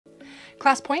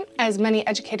ClassPoint, as many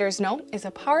educators know, is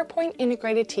a PowerPoint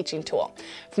integrated teaching tool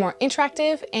for more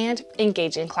interactive and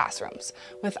engaging classrooms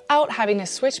without having to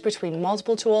switch between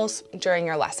multiple tools during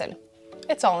your lesson.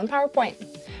 It's all in PowerPoint.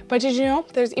 But did you know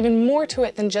there's even more to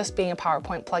it than just being a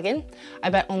PowerPoint plugin? I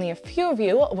bet only a few of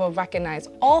you will recognize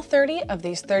all 30 of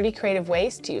these 30 creative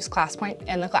ways to use ClassPoint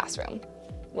in the classroom.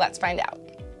 Let's find out.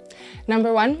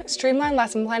 Number 1, Streamline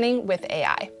Lesson Planning with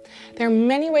AI. There are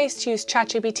many ways to use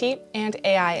ChatGPT and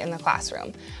AI in the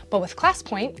classroom, but with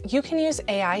ClassPoint, you can use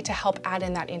AI to help add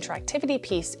in that interactivity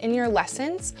piece in your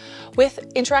lessons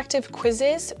with interactive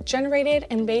quizzes generated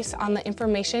and based on the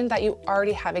information that you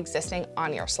already have existing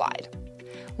on your slide.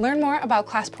 Learn more about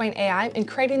ClassPoint AI and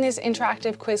creating these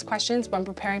interactive quiz questions when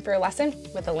preparing for your lesson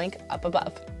with the link up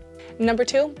above. Number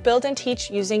 2, build and teach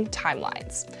using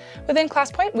timelines. Within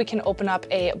ClassPoint, we can open up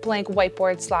a blank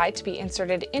whiteboard slide to be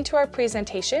inserted into our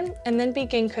presentation and then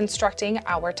begin constructing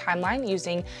our timeline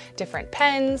using different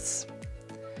pens,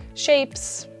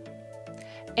 shapes,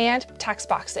 and text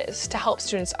boxes to help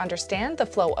students understand the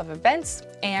flow of events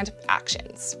and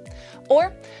actions.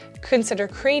 Or consider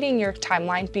creating your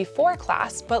timeline before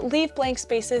class, but leave blank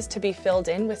spaces to be filled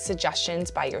in with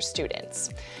suggestions by your students.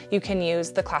 You can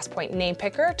use the ClassPoint name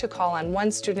picker to call on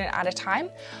one student at a time,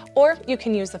 or you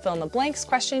can use the fill in the blanks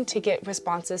question to get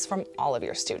responses from all of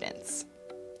your students.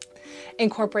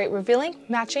 Incorporate revealing,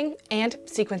 matching, and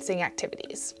sequencing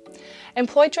activities.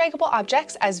 Employ draggable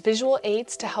objects as visual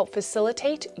aids to help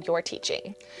facilitate your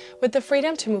teaching. With the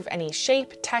freedom to move any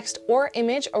shape, text, or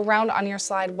image around on your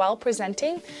slide while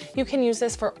presenting, you can use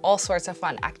this for all sorts of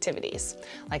fun activities,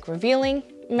 like revealing,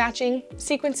 matching,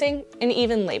 sequencing, and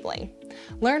even labeling.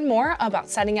 Learn more about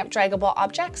setting up draggable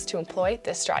objects to employ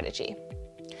this strategy.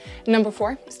 Number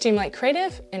 4, stimulate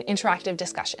creative and interactive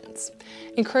discussions.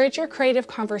 Encourage your creative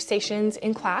conversations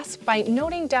in class by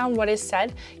noting down what is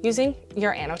said using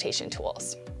your annotation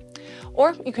tools.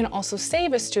 Or you can also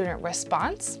save a student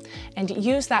response and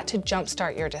use that to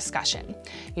jumpstart your discussion.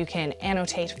 You can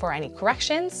annotate for any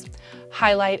corrections,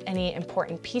 highlight any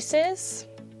important pieces,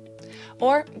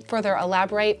 or further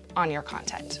elaborate on your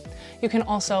content. You can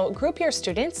also group your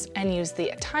students and use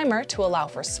the timer to allow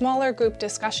for smaller group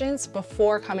discussions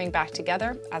before coming back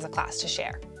together as a class to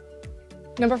share.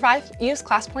 Number 5, use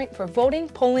ClassPoint for voting,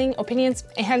 polling, opinions,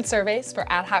 and surveys for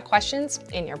ad hoc questions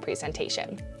in your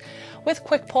presentation. With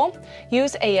Quick Poll,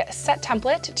 use a set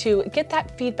template to get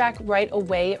that feedback right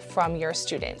away from your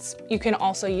students. You can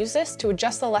also use this to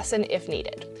adjust the lesson if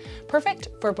needed. Perfect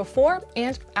for before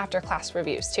and after class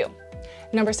reviews too.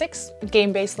 Number 6,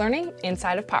 game-based learning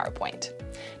inside of PowerPoint.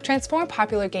 Transform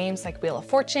popular games like Wheel of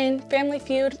Fortune, Family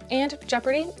Feud, and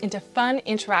Jeopardy into fun,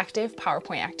 interactive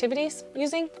PowerPoint activities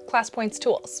using ClassPoint's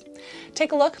tools.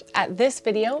 Take a look at this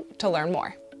video to learn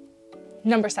more.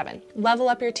 Number 7, level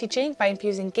up your teaching by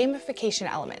infusing gamification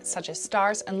elements such as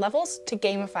stars and levels to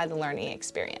gamify the learning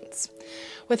experience.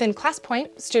 Within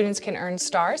ClassPoint, students can earn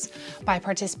stars by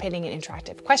participating in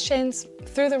interactive questions,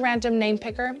 through the random name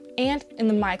picker, and in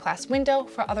the My Class window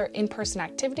for other in-person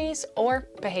activities or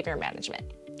behavior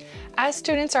management. As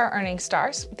students are earning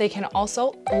stars, they can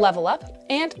also level up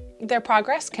and their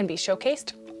progress can be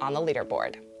showcased on the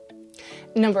leaderboard.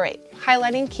 Number 8,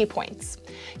 highlighting key points.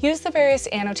 Use the various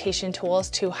annotation tools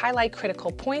to highlight critical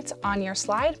points on your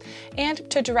slide and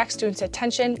to direct students'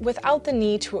 attention without the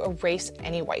need to erase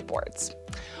any whiteboards.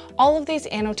 All of these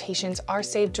annotations are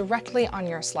saved directly on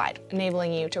your slide,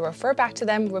 enabling you to refer back to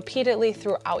them repeatedly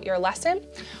throughout your lesson,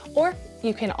 or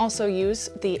you can also use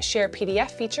the Share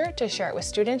PDF feature to share it with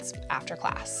students after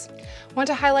class. Want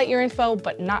to highlight your info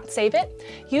but not save it?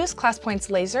 Use ClassPoint's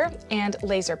laser and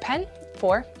laser pen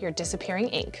for your disappearing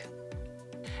ink.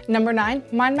 Number 9,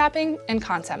 mind mapping and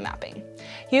concept mapping.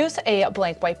 Use a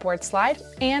blank whiteboard slide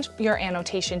and your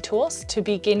annotation tools to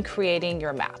begin creating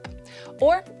your map,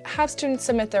 or have students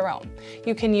submit their own.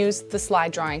 You can use the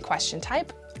slide drawing question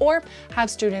type, or have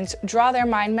students draw their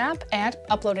mind map and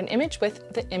upload an image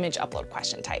with the image upload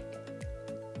question type.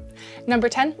 Number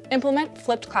 10, implement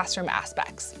flipped classroom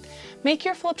aspects. Make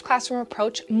your flipped classroom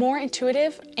approach more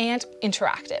intuitive and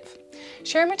interactive.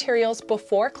 Share materials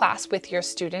before class with your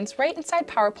students right inside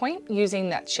PowerPoint using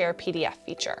that Share PDF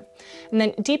feature. And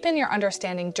then deepen your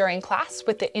understanding during class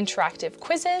with the interactive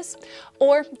quizzes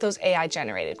or those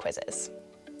AI-generated quizzes.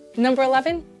 Number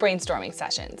 11, brainstorming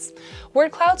sessions.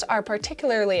 Word clouds are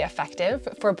particularly effective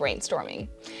for brainstorming.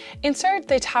 Insert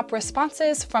the top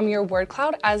responses from your word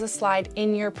cloud as a slide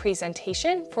in your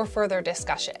presentation for further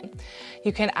discussion.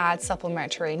 You can add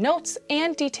supplementary notes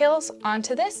and details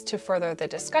onto this to further the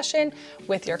discussion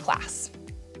with your class.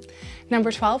 Number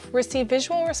 12, receive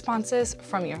visual responses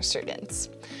from your students.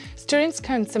 Students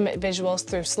can submit visuals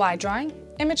through slide drawing,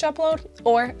 image upload,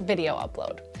 or video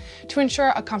upload. To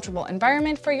ensure a comfortable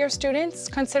environment for your students,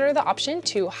 consider the option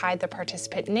to hide the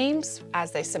participant names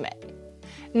as they submit.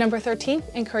 Number 13,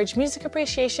 encourage music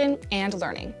appreciation and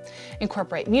learning.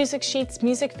 Incorporate music sheets,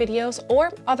 music videos,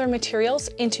 or other materials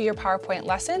into your PowerPoint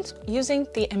lessons using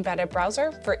the embedded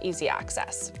browser for easy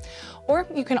access. Or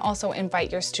you can also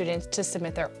invite your students to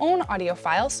submit their own audio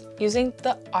files using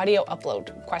the audio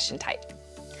upload question type.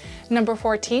 Number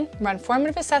 14, run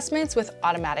formative assessments with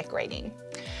automatic grading.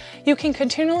 You can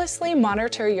continuously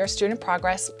monitor your student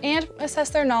progress and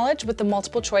assess their knowledge with the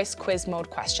multiple choice quiz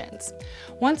mode questions.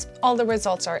 Once all the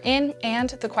results are in and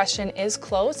the question is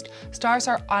closed, stars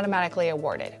are automatically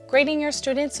awarded, grading your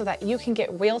students so that you can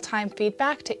get real-time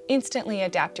feedback to instantly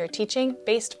adapt your teaching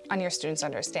based on your students'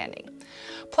 understanding.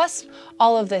 Plus,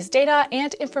 all of this data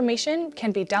and information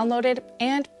can be downloaded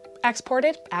and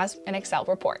exported as an Excel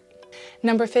report.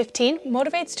 Number 15,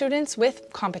 motivate students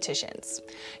with competitions.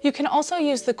 You can also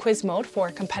use the quiz mode for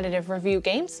competitive review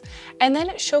games, and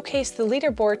then showcase the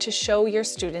leaderboard to show your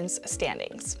students'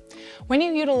 standings. When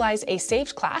you utilize a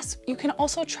saved class, you can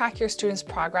also track your students'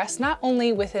 progress not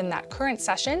only within that current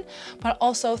session, but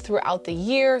also throughout the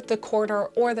year, the quarter,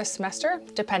 or the semester,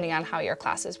 depending on how your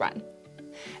class is run.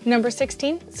 Number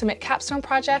 16, submit Capstone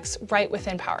projects right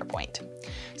within PowerPoint.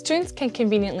 Students can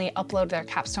conveniently upload their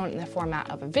Capstone in the format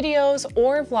of videos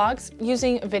or vlogs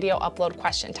using a video upload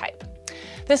question type.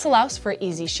 This allows for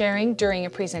easy sharing during a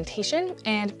presentation,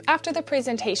 and after the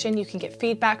presentation you can get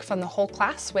feedback from the whole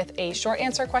class with a short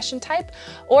answer question type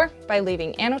or by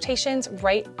leaving annotations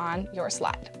right on your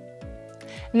slide.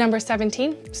 Number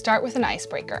 17, start with an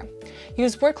icebreaker.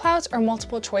 Use word clouds or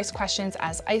multiple choice questions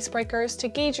as icebreakers to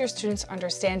gauge your students'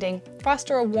 understanding,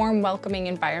 foster a warm, welcoming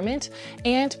environment,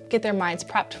 and get their minds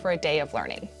prepped for a day of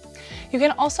learning. You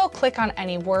can also click on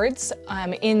any words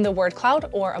in the word cloud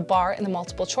or a bar in the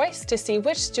multiple choice to see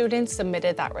which students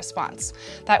submitted that response.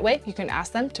 That way you can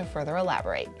ask them to further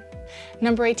elaborate.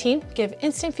 Number 18, give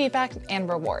instant feedback and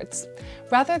rewards.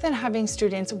 Rather than having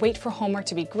students wait for homework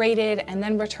to be graded and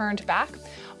then returned back,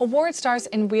 award stars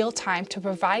in real time to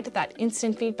provide that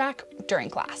instant feedback during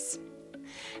class.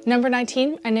 Number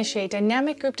 19, initiate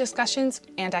dynamic group discussions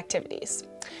and activities.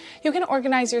 You can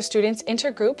organize your students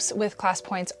into groups with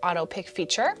ClassPoint's auto pick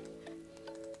feature,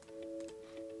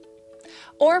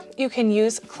 or you can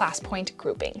use ClassPoint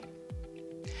grouping.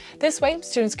 This way,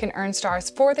 students can earn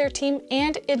stars for their team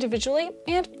and individually,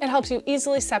 and it helps you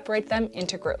easily separate them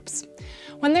into groups.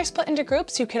 When they're split into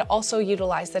groups, you can also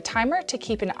utilize the timer to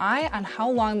keep an eye on how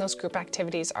long those group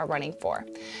activities are running for.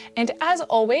 And as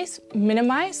always,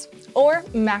 minimize or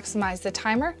maximize the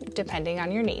timer depending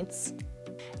on your needs.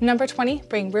 Number 20,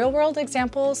 bring real-world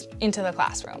examples into the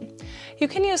classroom. You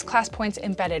can use ClassPoint's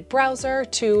embedded browser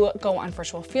to go on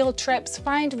virtual field trips,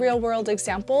 find real-world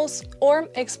examples, or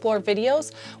explore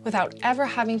videos without ever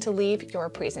having to leave your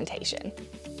presentation.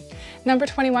 Number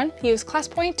 21, use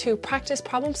ClassPoint to practice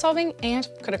problem solving and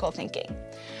critical thinking.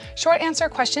 Short answer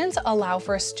questions allow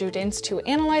for students to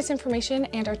analyze information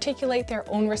and articulate their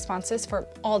own responses for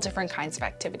all different kinds of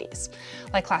activities,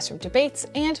 like classroom debates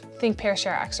and think, pair,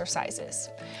 share exercises.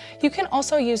 You can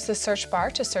also use the search bar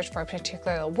to search for a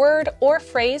particular word or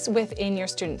phrase within your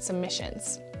student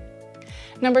submissions.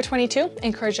 Number 22,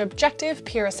 encourage objective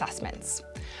peer assessments.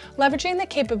 Leveraging the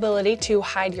capability to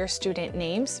hide your student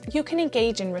names, you can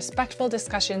engage in respectful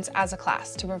discussions as a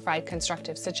class to provide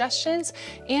constructive suggestions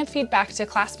and feedback to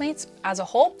classmates as a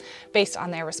whole based on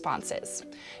their responses.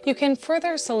 You can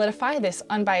further solidify this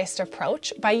unbiased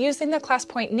approach by using the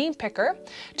ClassPoint name picker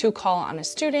to call on a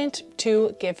student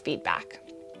to give feedback.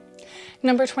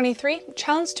 Number 23,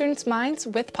 challenge students' minds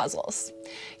with puzzles.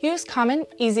 Use common,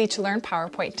 easy-to-learn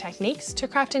PowerPoint techniques to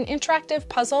craft an interactive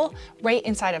puzzle right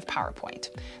inside of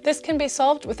PowerPoint. This can be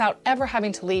solved without ever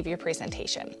having to leave your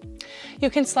presentation.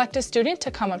 You can select a student to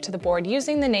come up to the board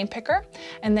using the name picker,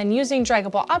 and then using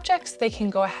draggable objects, they can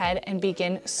go ahead and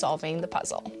begin solving the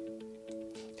puzzle.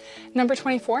 Number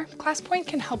 24, ClassPoint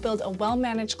can help build a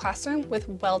well-managed classroom with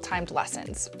well-timed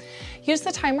lessons. Use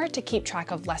the timer to keep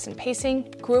track of lesson pacing,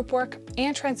 group work,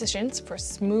 and transitions for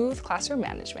smooth classroom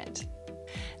management.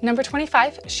 Number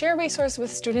 25, share resources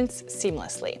with students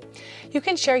seamlessly. You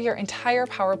can share your entire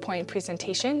PowerPoint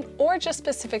presentation or just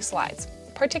specific slides,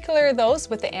 particularly those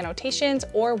with the annotations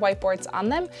or whiteboards on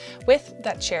them with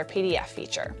that Share PDF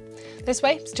feature. This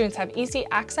way, students have easy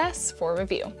access for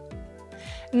review.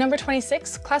 Number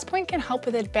 26, ClassPoint can help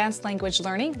with advanced language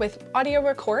learning with audio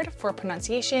record for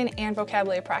pronunciation and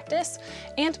vocabulary practice,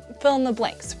 and fill in the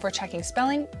blanks for checking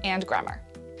spelling and grammar.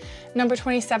 Number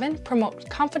 27, promote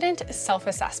confident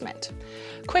self-assessment.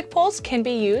 Quick polls can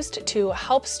be used to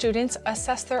help students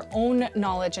assess their own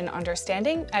knowledge and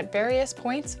understanding at various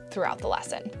points throughout the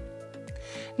lesson.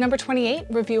 Number 28,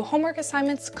 review homework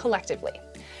assignments collectively.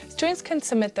 Students can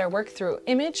submit their work through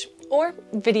image or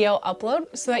video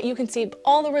upload so that you can see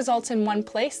all the results in one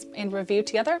place and review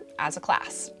together as a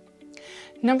class.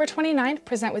 Number 29,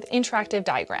 present with interactive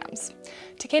diagrams.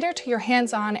 To cater to your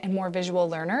hands-on and more visual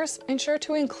learners, ensure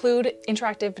to include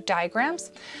interactive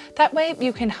diagrams. That way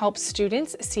you can help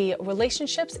students see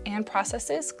relationships and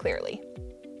processes clearly.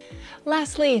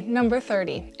 Lastly, number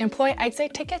 30, employ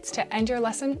exit tickets to end your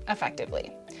lesson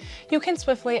effectively. You can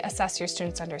swiftly assess your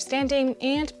students' understanding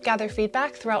and gather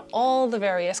feedback throughout all the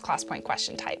various ClassPoint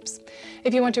question types.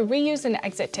 If you want to reuse an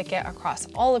exit ticket across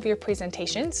all of your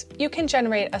presentations, you can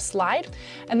generate a slide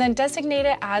and then designate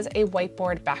it as a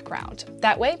whiteboard background.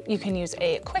 That way, you can use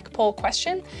a quick poll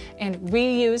question and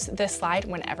reuse this slide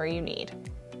whenever you need.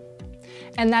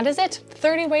 And that is it,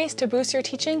 30 ways to boost your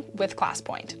teaching with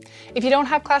ClassPoint. If you don't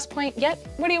have ClassPoint yet,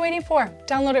 what are you waiting for?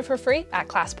 Download it for free at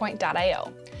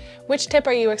classpoint.io. Which tip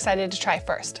are you excited to try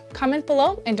first? Comment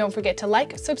below and don't forget to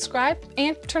like, subscribe,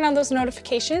 and turn on those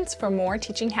notifications for more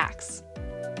teaching hacks.